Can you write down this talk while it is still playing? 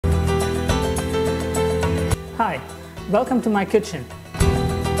Welcome to my kitchen.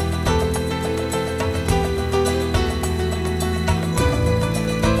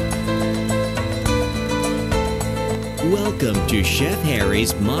 Welcome to Chef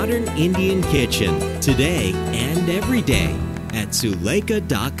Harry's Modern Indian Kitchen, today and every day at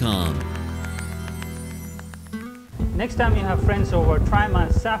Suleika.com. Next time you have friends over, try my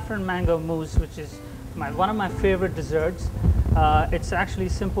saffron mango mousse, which is one of my favorite desserts. It's actually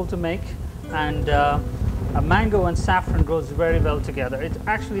simple to make, and a mango and saffron goes very well together. It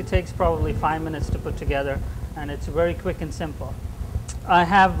actually takes probably 5 minutes to put together, and it's very quick and simple. I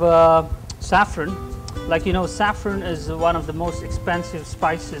have saffron. Like you know, saffron is one of the most expensive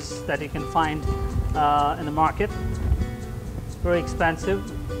spices that you can find in the market. It's very expensive,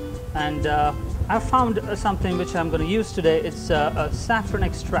 and I found something which I'm going to use today. It's a saffron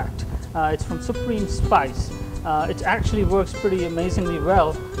extract. It's from Supreme Spice. It actually works pretty amazingly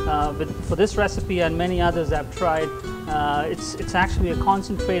well for this recipe and many others I've tried. It's actually a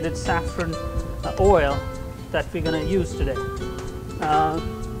concentrated saffron oil that we're going to use today.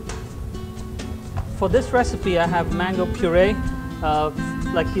 For this recipe, I have mango puree.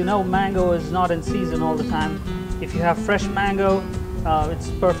 Like you know, mango is not in season all the time. If you have fresh mango, it's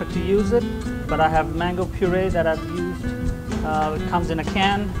perfect to use it. But I have mango puree that I've used. It comes in a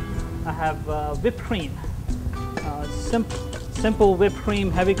can. I have whipped cream. Simple whipped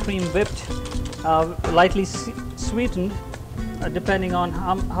cream, heavy cream whipped, lightly sweetened, depending on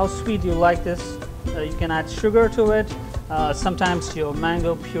how sweet you like this. You can add sugar to it. Sometimes your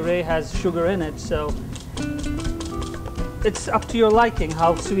mango puree has sugar in it, so it's up to your liking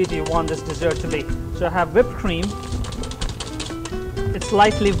how sweet you want this dessert to be. So I have whipped cream. It's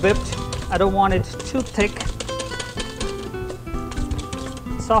lightly whipped. I don't want it too thick.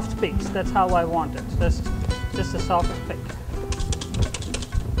 Soft peaks, that's how I want it. Just a soft peak.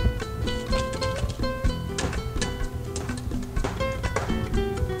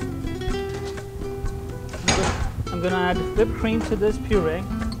 I'm going to add whipped cream to this puree.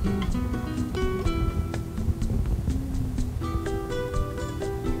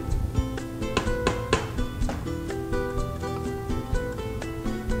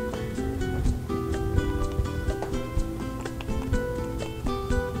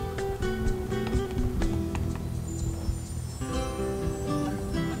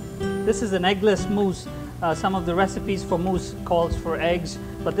 This is an eggless mousse. Some of the recipes for mousse calls for eggs,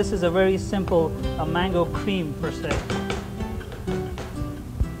 but this is a very simple mango cream per se.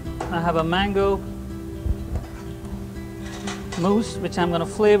 I have a mango mousse, which I'm going to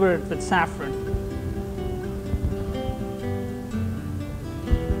flavor it with saffron.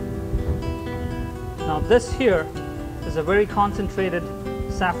 Now this here is a very concentrated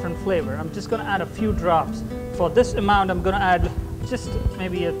saffron flavor. I'm just going to add a few drops. For this amount, I'm going to add just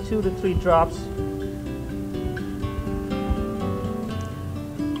maybe 2 to 3 drops.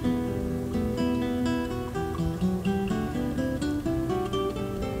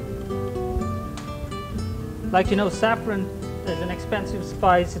 Like you know, saffron is an expensive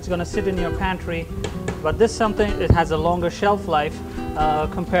spice. It's going to sit in your pantry, but this something, it has a longer shelf life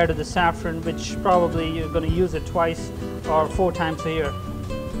compared to the saffron, which probably you're going to use it twice or 4 times a year.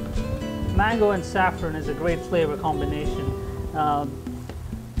 Mango and saffron is a great flavor combination.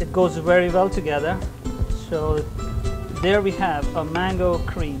 It goes very well together. So there we have a mango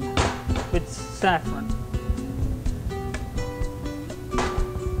cream with saffron.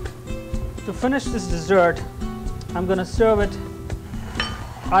 To finish this dessert, I'm going to serve it.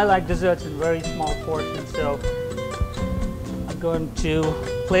 I like desserts in very small portions, so I'm going to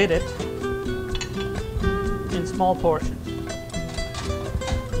plate it in small portions.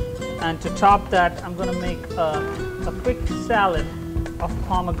 And to top that, I'm going to make a quick salad of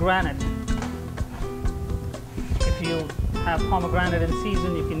pomegranate. If you have pomegranate in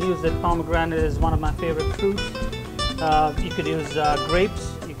season, you can use it. Pomegranate is one of my favorite fruits. You could use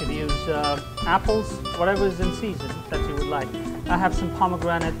grapes, you could use apples, whatever is in season that you would like. I have some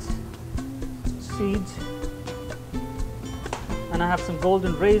pomegranate seeds, and I have some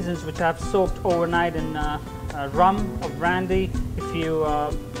golden raisins which I've soaked overnight in rum or brandy. If you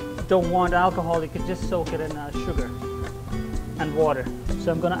don't want alcohol, you could just soak it in sugar and water.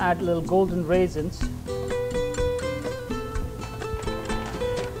 So I'm going to add little golden raisins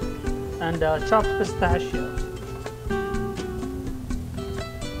and chopped pistachios.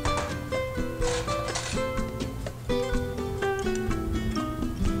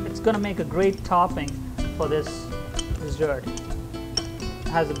 It's going to make a great topping for this dessert. It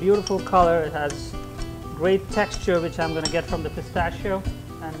has a beautiful color, it has great texture which I'm going to get from the pistachio,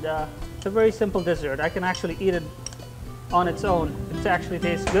 and it's a very simple dessert. I can actually eat it on its own. It actually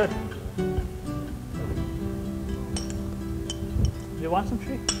tastes good. You want some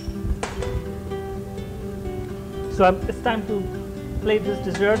tree? So it's time to plate this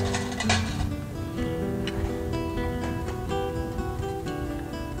dessert.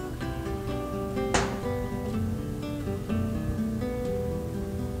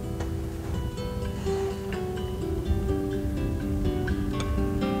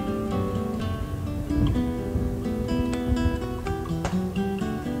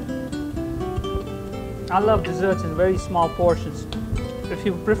 I love desserts in very small portions. If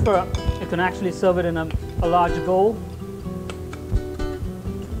you prefer, you can actually serve it in a large bowl.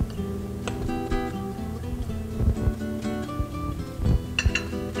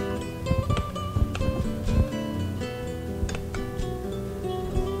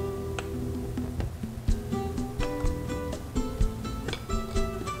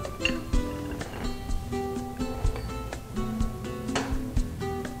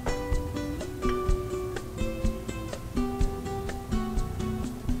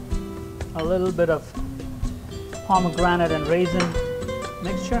 A little bit of pomegranate and raisin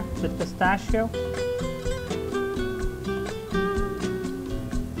mixture with pistachio.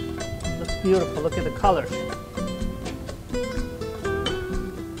 Looks beautiful. Look at the colors.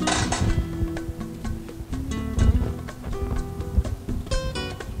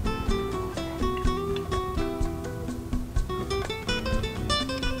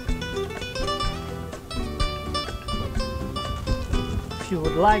 If you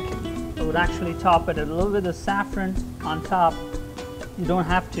would like, I would actually top it a little bit of saffron on top. You don't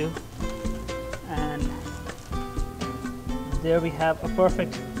have to. And there we have a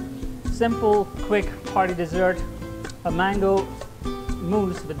perfect, simple, quick party dessert. A mango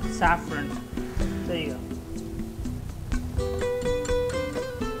mousse with saffron. There you go.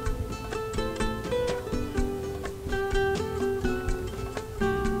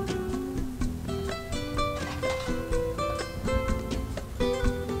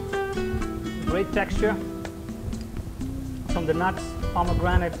 Great texture from the nuts,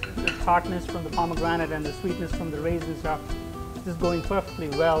 pomegranate, the tartness from the pomegranate and the sweetness from the raisins are just going perfectly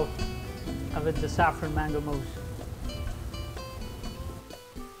well with the saffron mango mousse.